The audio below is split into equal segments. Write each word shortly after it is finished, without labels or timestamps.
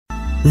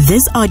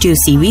This audio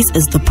series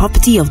is the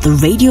property of the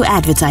radio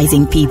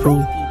advertising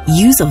people.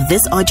 Use of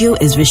this audio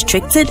is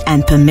restricted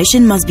and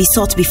permission must be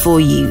sought before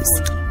use.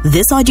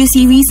 This audio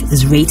series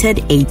is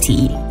rated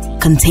 18.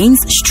 Contains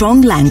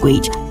strong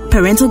language.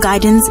 Parental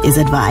guidance is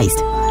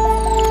advised.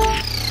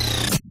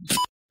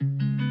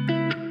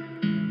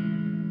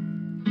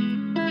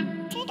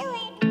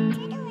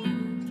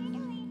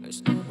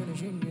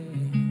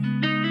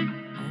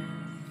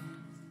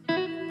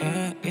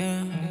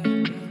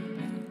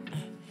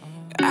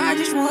 I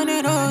just want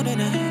it all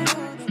tonight.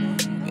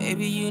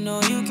 Baby, you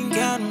know you can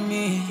count on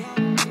me.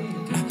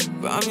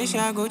 Promise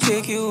I go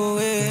take you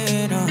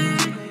away. No.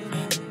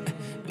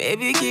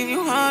 Baby, give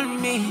you all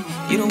of me.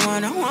 You the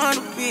one I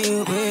wanna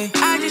be with.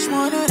 I just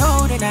want it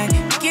all tonight.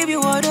 Give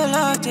you all the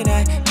love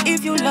tonight.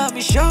 If you love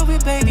me, show me,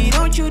 baby.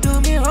 Don't you do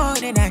me wrong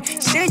tonight.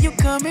 Say you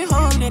coming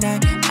home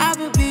tonight. I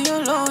will be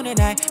alone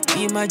tonight.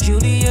 Be my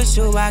Julia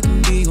so I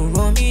can be your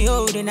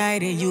Romeo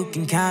tonight. And you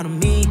can count on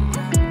me.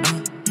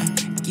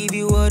 Give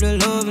you all the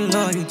love and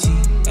loyalty.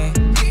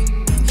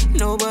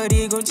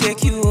 Nobody gon'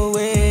 take you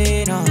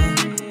away, no.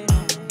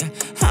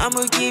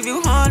 I'ma give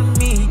you all of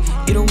me.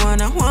 You the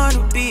one I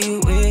wanna be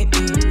with.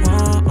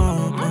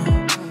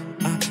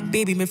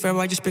 Baby, my friend,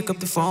 I just pick up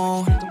the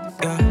phone.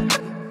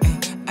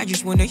 I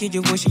just wanna hear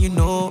your voice and you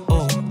know.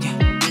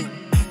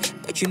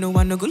 But you know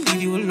I'm not gonna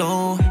leave you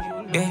alone.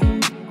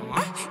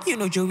 You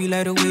know Joey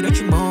like the way that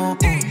you moan.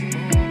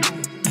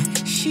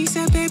 She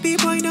said, baby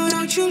boy, no,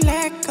 don't you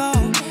let go.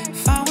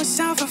 Find what's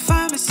out for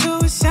find me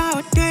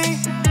suicide day.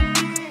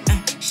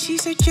 She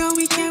said,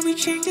 Joey, can we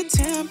change the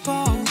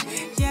tempo?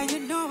 Yeah, you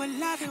know I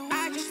love it.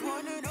 I just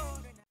wanna know.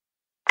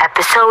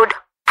 Episode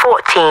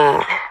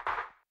 14.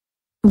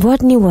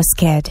 Rodney was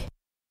scared.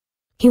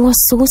 He was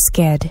so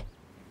scared.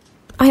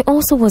 I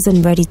also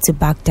wasn't ready to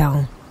back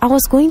down. I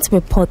was going to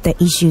report the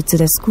issue to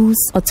the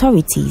school's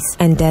authorities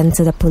and then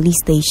to the police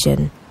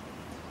station.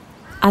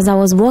 As I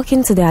was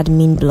walking to the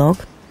admin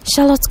block,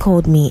 Charlotte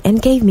called me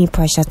and gave me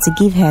pressure to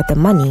give her the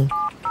money.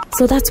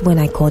 So that's when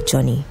I called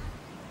Johnny.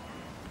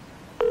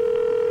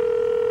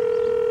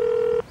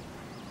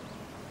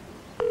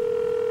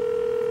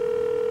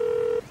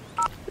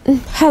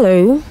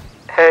 Hello.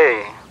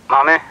 Hey,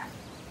 Maame.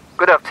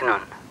 Good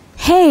afternoon.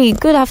 Hey,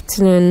 good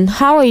afternoon.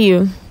 How are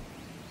you?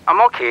 I'm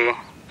okay.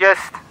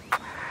 Just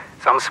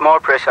some small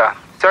pressure.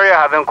 Sorry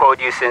I haven't called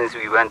you since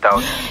we went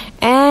out.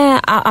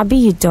 Abi,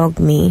 you dogged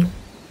me.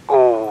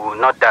 Oh,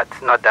 not that.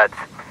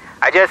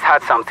 I just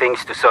had some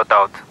things to sort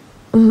out.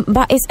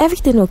 But is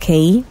everything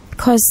okay?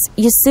 Because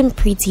you seemed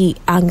pretty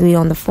angry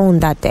on the phone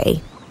that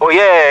day. Oh,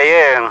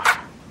 yeah.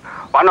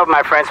 One of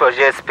my friends was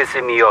just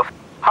pissing me off.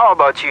 How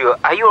about you?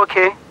 Are you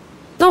okay?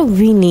 Not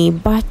really,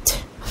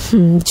 but...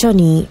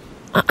 Johnny,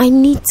 I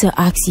need to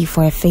ask you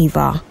for a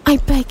favor. I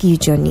beg you,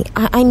 Johnny.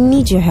 I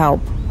need your help.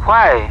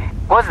 Why?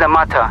 What's the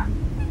matter?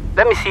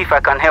 Let me see if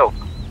I can help.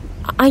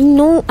 I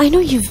know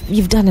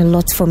you've done a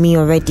lot for me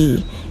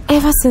already,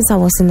 ever since I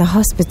was in the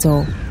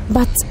hospital.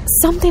 But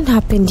something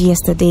happened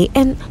yesterday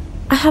and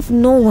I have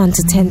no one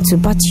to turn to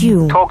but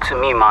you. Talk to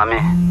me,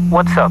 Maame.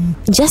 What's up?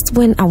 Just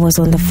when I was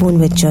on the phone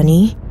with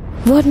Johnny,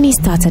 Rodney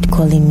started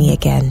calling me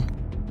again.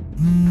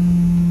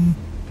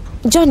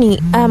 Johnny,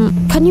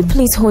 can you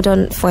please hold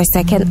on for a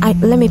second?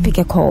 Let me pick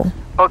a call.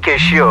 Okay,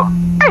 sure.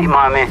 Hey,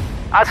 Maame.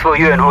 As for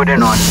you and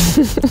holding on.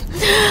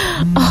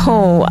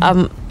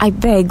 I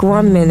beg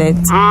 1 minute.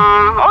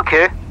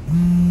 Okay.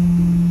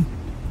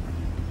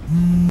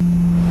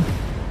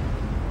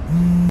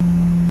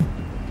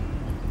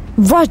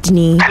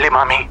 Rodney. Tell him,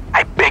 Maame,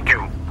 I beg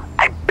you.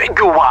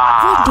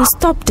 Wow. Rodney,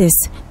 stop this.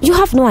 You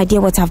have no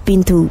idea what I've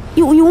been through.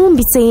 You won't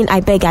be saying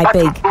I beg.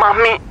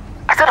 Maame,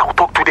 I said I will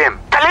talk to them.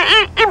 Tell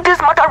him if this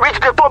matter reach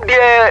the top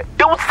there,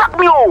 they will sack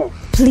me.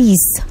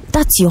 Please,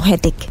 that's your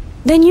headache.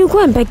 Then you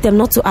go and beg them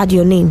not to add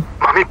your name.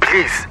 Maame,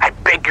 please, I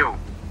beg you.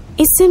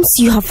 It seems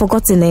you have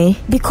forgotten, eh?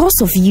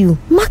 Because of you,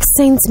 Mark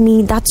sent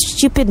me that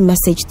stupid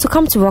message to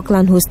come to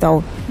Rockland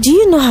Hostel. Do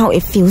you know how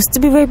it feels to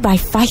be raped by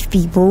 5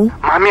 people?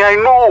 Maame, I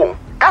know.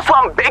 That's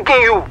why I'm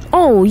begging you.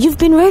 Oh, you've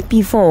been raped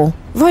before.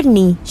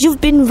 Rodney, you've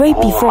been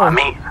raped before.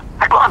 Maame,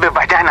 I don't have a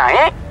vagina,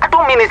 eh? I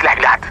don't mean it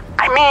like that.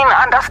 I mean,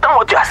 I understand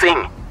what you're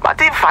saying. But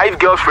if 5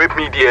 girls rape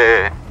me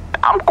there,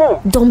 I'm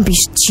cool. Don't be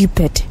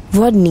stupid.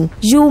 Rodney,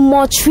 you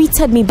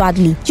maltreated me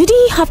badly. You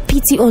didn't have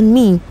pity on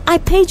me. I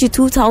paid you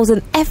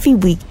 2,000 every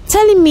week,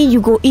 telling me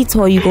you go eat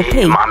or you go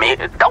pay. Maame,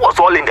 that was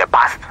all in the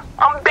past.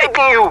 I'm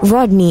begging you.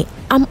 Rodney,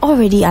 I'm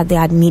already at the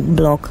admit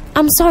block.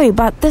 I'm sorry,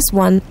 but this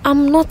one,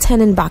 I'm not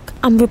turning back.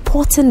 I'm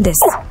reporting this.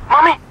 Oh,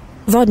 Maame.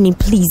 Rodney,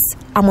 please.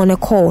 I'm on a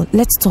call.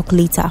 Let's talk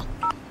later.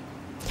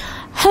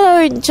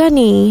 Hello,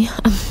 Johnny.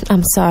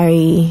 I'm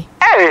sorry.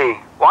 Hey,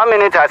 1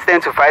 minute has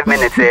turned to 5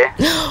 minutes, eh?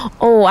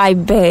 Oh, I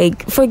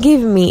beg.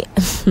 Forgive me.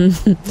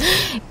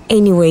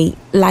 Anyway,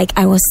 like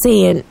I was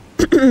saying...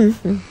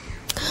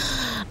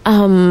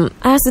 I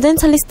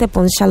accidentally stepped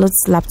on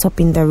Charlotte's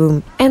laptop in the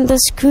room and the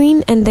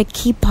screen and the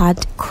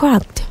keypad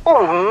cracked.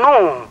 Oh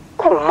no!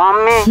 Oh,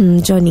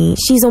 Maame. Johnny,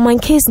 she's on my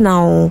case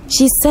now.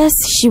 She says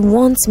she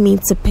wants me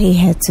to pay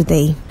her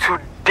today.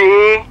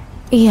 Today?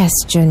 Yes,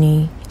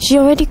 Johnny. She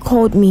already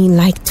called me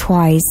like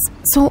twice.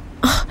 So,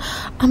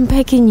 I'm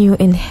begging you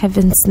in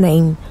heaven's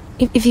name.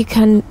 If you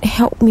can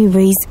help me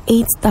raise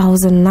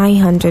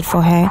 8,900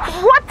 for her.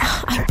 What?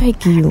 I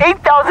beg you.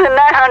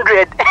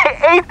 8,900?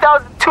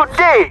 8,000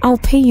 today? I'll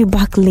pay you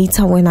back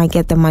later when I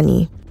get the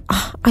money.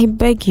 I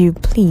beg you,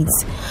 please.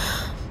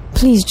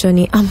 Please,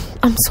 Johnny,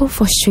 I'm so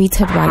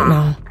frustrated right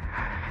now.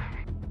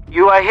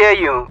 I hear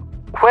you.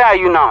 Where are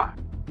you now?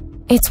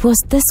 It was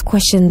this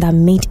question that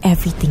made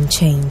everything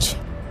change.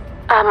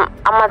 I'm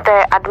at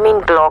the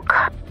admin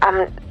block.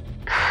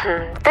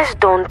 This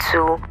don't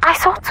too. I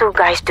saw two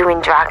guys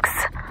doing drugs.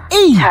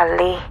 Hey!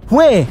 Charlie.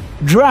 Where?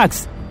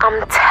 Drugs?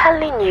 I'm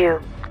telling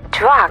you,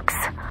 drugs.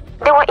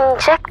 They were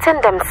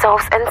injecting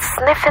themselves and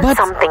sniffing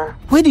something.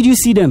 Where did you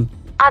see them?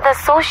 At the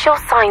social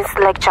science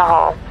lecture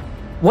hall.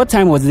 What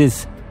time was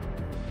this?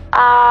 It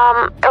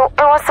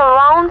was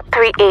around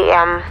 3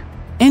 a.m.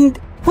 And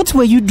what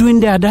were you doing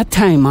there at that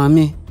time,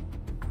 Maame?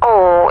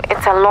 Oh,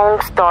 it's a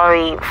long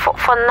story.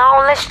 For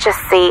now, let's just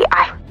say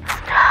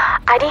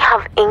I didn't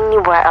have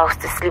anywhere else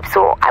to sleep,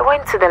 so I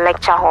went to the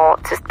lecture hall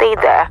to stay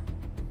there.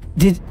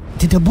 Did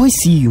the boy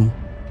see you?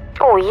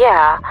 Oh,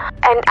 yeah.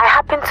 And I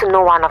happen to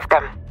know one of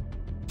them.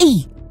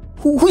 Hey,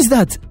 who's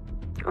that?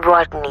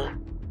 Rodney.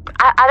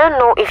 I don't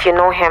know if you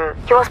know him.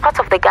 He was part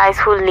of the guys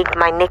who leaked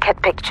my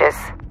naked pictures.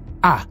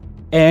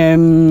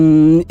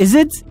 Is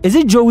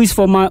it Joey's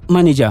former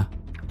manager?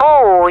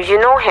 Oh, you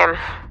know him?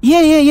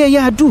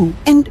 Yeah, I do.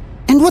 And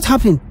what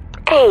happened?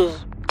 Hey,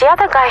 the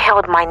other guy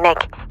held my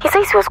neck. He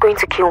says he was going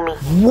to kill me.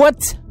 What?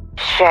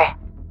 Sure.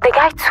 The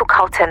guy took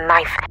out a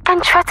knife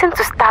and threatened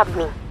to stab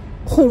me.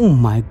 Oh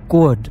my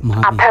God,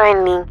 Maame.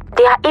 Apparently,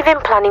 they are even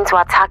planning to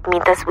attack me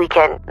this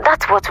weekend.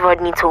 That's what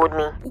Rodney told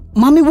me.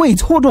 Maame, wait,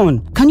 hold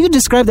on. Can you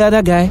describe the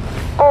other guy?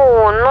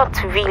 Oh,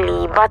 not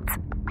really, but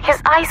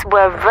his eyes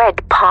were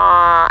red,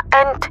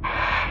 and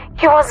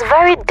he was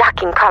very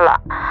dark in color.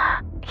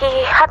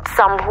 He had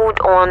some hood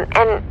on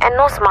and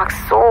nose mask,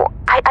 so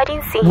I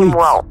didn't see him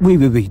well.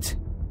 Wait.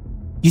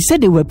 You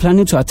said they were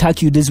planning to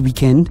attack you this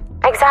weekend?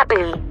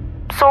 Exactly.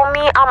 So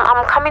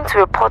I'm coming to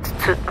report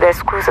to the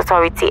school's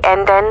authority,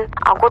 and then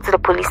I'll go to the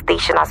police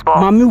station as well.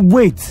 Maame,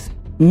 wait.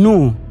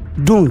 No,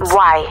 don't.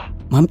 Why?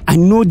 Ma'am, I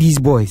know these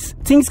boys.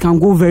 Things can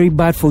go very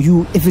bad for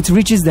you if it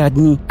reaches that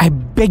knee. I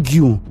beg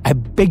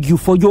you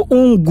for your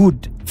own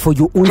good, for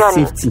your own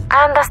Johnny, safety.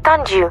 I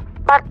understand you,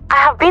 but I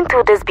have been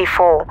through this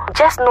before.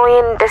 Just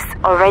knowing this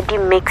already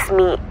makes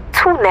me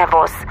too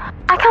nervous.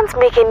 I can't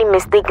make any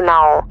mistake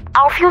now.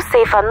 I'll feel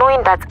safer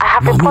knowing that I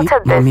have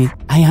reported this. Maame,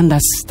 I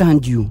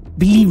understand you.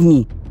 Believe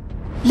me.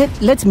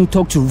 Let me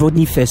talk to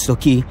Rodney first,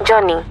 okay?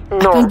 Johnny, no.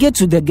 I can get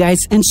to the guys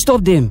and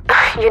stop them.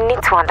 You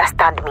need to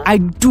understand me. I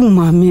do,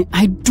 Maame,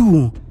 I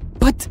do.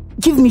 But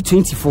give me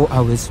 24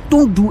 hours.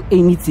 Don't do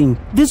anything.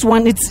 This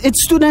one, it's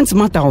students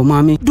matter,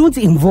 Maame. Don't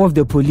involve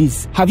the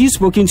police. Have you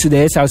spoken to the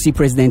SRC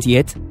president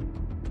yet?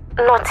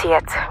 Not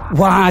yet.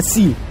 Wow,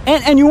 see.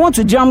 And you want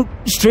to jump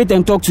straight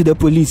and talk to the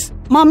police.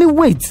 Maame,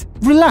 wait.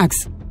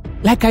 Relax.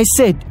 Like I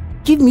said,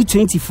 give me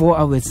 24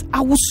 hours.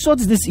 I will sort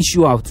this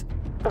issue out.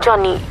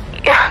 Johnny,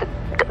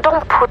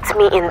 don't put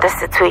me in this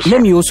situation.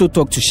 Let me also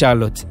talk to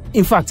Charlotte.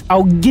 In fact,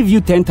 I'll give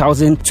you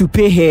 10,000 to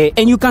pay her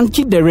and you can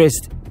keep the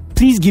rest.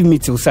 Please give me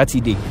till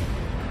Saturday.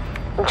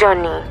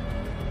 Johnny,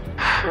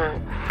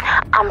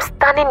 I'm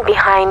standing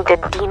behind the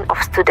Dean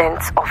of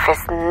Students'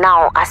 office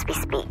now as we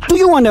speak. Do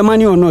you want the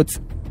money or not?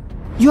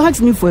 You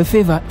asked me for a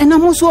favor and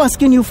I'm also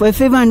asking you for a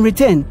favor in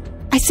return.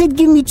 I said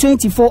give me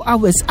 24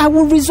 hours. I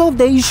will resolve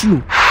the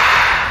issue.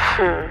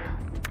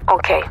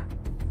 Okay.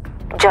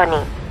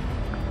 Johnny,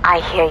 I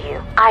hear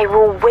you. I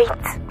will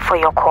wait for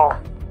your call.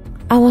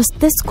 I was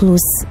this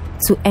close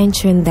to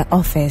entering the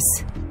office.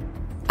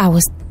 I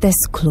was this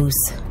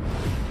close.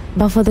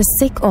 But for the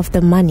sake of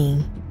the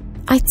money,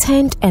 I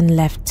turned and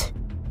left.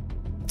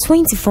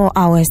 24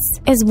 hours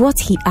is what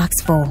he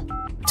asked for.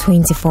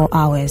 24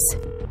 hours.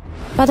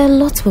 But a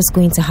lot was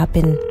going to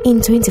happen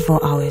in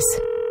 24 hours.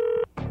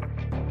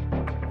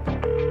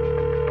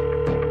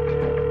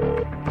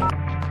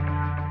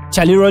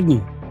 Charlie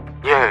Rodney.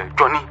 Yeah,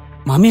 Johnny.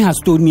 Maame has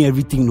told me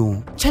everything,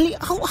 no. Charlie,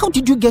 how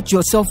did you get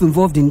yourself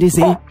involved in this,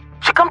 eh? Oh,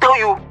 she can't tell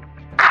you.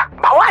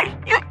 But why?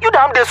 You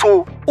damn this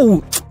so.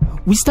 Oh,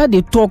 we start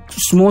the talk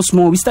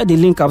small. We start the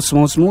link up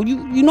small.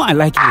 You know I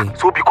like her.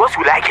 So because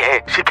you like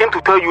her, she came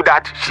to tell you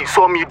that she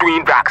saw me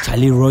doing drugs.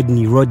 Charlie,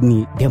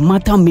 Rodney, the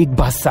matter make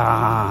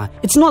basa.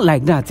 It's not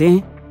like that,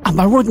 eh?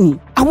 But Rodney,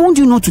 I want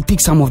you not to take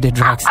some of the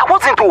drugs. I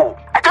wasn't to.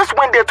 I just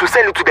went there to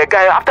sell it to the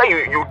guy after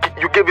you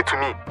gave it to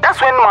me. That's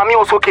when Maame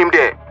also came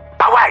there.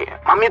 But why?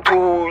 Maame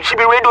too, she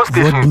be radio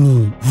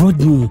station.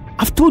 Rodney,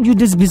 I've told you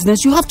this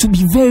business, you have to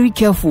be very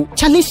careful.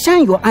 Charlie,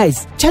 shine your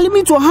eyes. Charlie,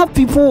 me to have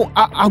people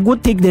I go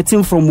take the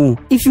thing from you.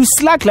 If you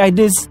slack like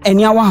this and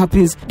what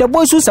happens, the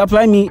boys who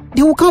supply me,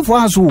 they will come for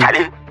us.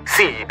 Charlie,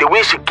 see, the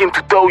way she came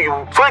to tell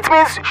you, so it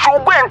means she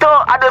will go and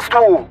tell others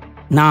too.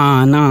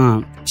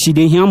 Nah. She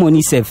didn't hear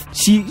money safe.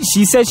 She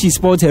said she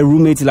spoiled her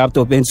roommate's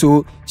laptop and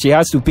so she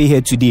has to pay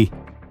her today.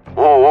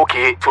 Oh,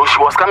 Okay, so she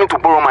was coming to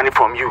borrow money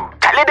from you.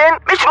 Charlie, then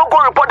make sure go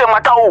report the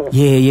matter.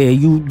 Yeah,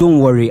 you don't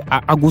worry.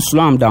 I go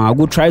slow him down. I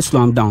go try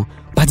slow him down.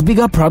 But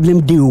bigger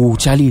problem deal,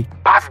 Charlie.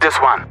 Pass this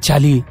one.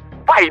 Charlie.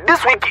 Why,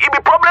 this week it be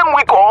problem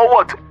week or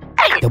what?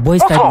 Hey, the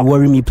boys started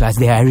worrying me plus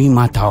they are in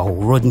matter,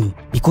 Rodney.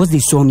 Because they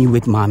saw me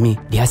with Maame.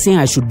 They are saying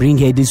I should bring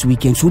her this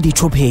weekend so they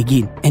chop her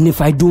again. And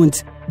if I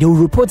don't, they will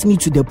report me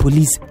to the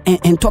police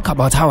and talk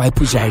about how I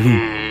push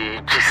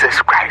Irene.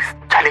 Jesus Christ.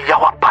 Charlie,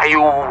 yawa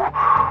payo.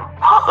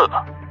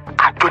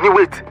 Johnny,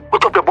 wait.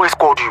 Which of the boys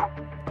called you?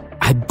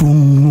 I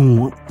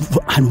don't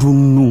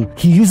know.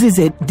 He uses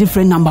a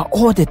different number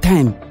all the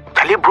time.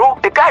 Charlie, bro,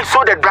 the guy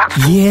saw the drugs.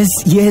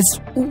 Yes.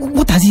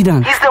 What has he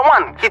done? He's the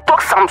one. He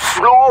talks some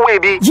slow way,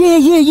 be.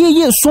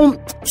 Yeah.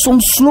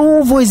 Some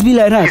slow voice be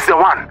like that. He's the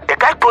one. The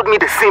guy told me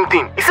the same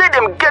thing. He said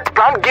them get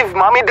plan give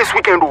Maame this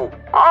weekend.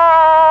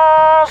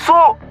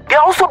 So they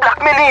are also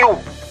blackmailing you.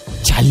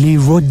 Charlie,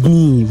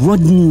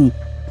 Rodney.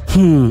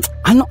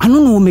 I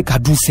don't know what make her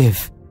do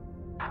safe.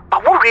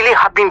 But what really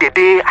happened the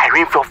day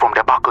Irene fell from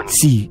the balcony?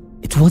 See,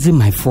 it wasn't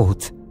my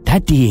fault.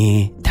 That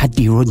day,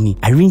 Rodney,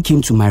 Irene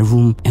came to my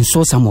room and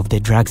saw some of the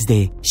drugs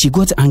there. She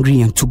got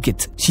angry and took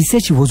it. She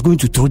said she was going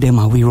to throw them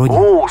away, Rodney.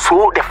 Oh,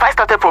 so the fight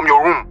started from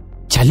your room?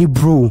 Charlie,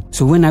 bro.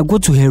 So when I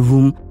got to her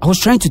room, I was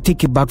trying to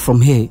take it back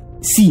from her.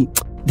 See,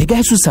 the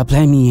guys who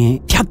supply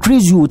me, they are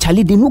crazy,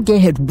 Charlie. They no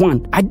get head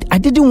one. I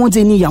didn't want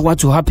any yawa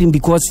to happen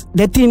because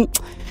the thing,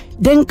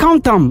 then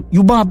count them,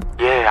 you bab.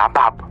 Yeah,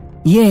 bab.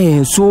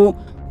 Yeah, so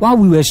while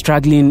we were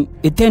struggling,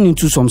 it turned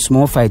into some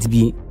small fights.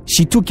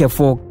 She took a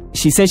fork.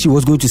 She said she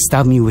was going to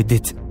stab me with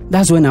it.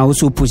 That's when I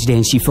also pushed her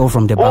and she fell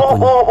from the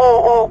balcony.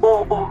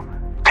 Oh.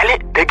 Charlie,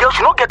 the girl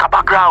should not get a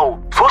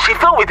background. So she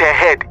fell with her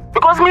head.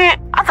 Because me, as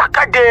I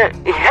got there,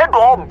 her head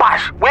all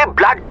bash, where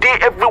blood day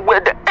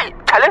everywhere. Hey,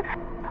 Charlie,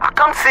 I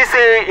can't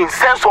say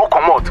incense or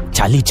come out.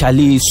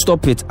 Charlie,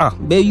 stop it.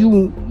 But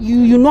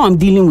you know I'm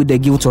dealing with the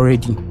guilt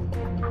already.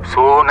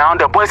 So now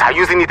the boys are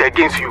using it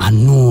against you. I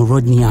know,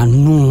 Rodney, I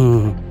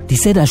know. They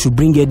said I should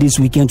bring her this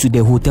weekend to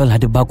the hotel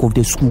at the back of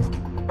the school.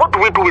 What do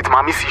we do with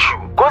Mame's issue?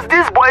 Because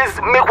these boys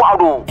make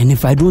wild. And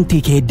if I don't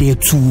take her there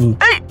too,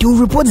 they will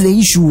report the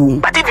issue.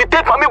 But if you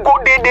take Mame go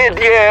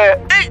there,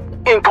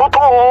 in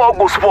total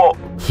goes for.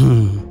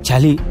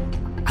 Charlie,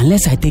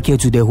 unless I take her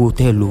to the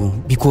hotel,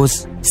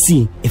 because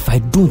see, if I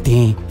don't,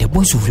 the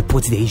boys will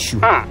report the issue.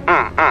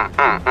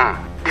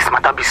 This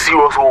matter be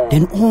serious.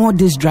 Then all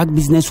this drug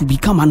business will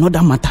become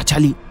another matter,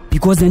 Charlie.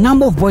 Because the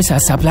number of boys I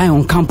supply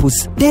on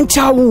campus, then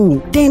chow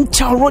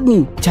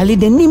Rodney. Charlie,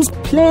 the name's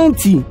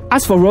plenty.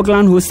 As for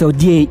Rockland Hostel,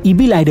 dear, it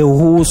be like the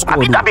whole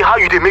squad. That be how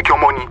you they make your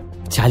money.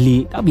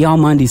 Charlie, that be how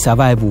man they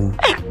survive.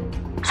 Hey,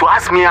 so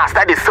ask me, I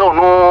started sell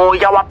no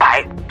yawa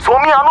pie. So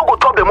me, I no go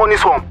chop the money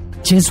some.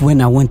 Just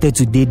when I wanted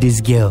to date this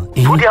girl.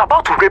 So they are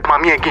about to rape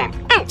Maame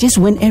again. Just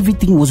when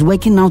everything was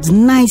working out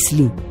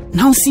nicely.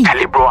 Now see.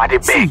 Charlie, bro, I dey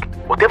beg.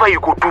 Whatever you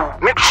go do,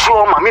 make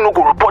sure Maame no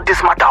go report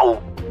this matter.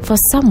 For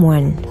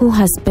someone who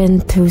has been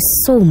through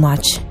so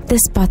much,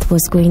 this path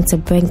was going to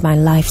bring my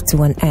life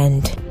to an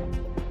end.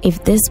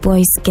 If these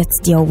boys get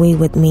their way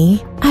with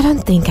me, I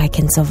don't think I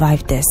can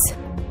survive this.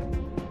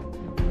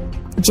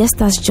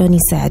 Just as Johnny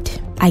said,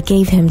 I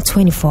gave him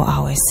 24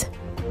 hours.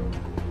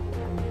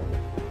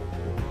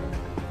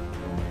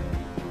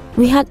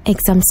 We had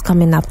exams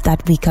coming up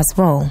that week as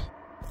well.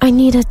 I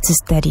needed to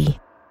study.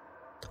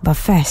 But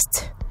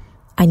first,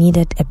 I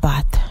needed a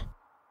bath.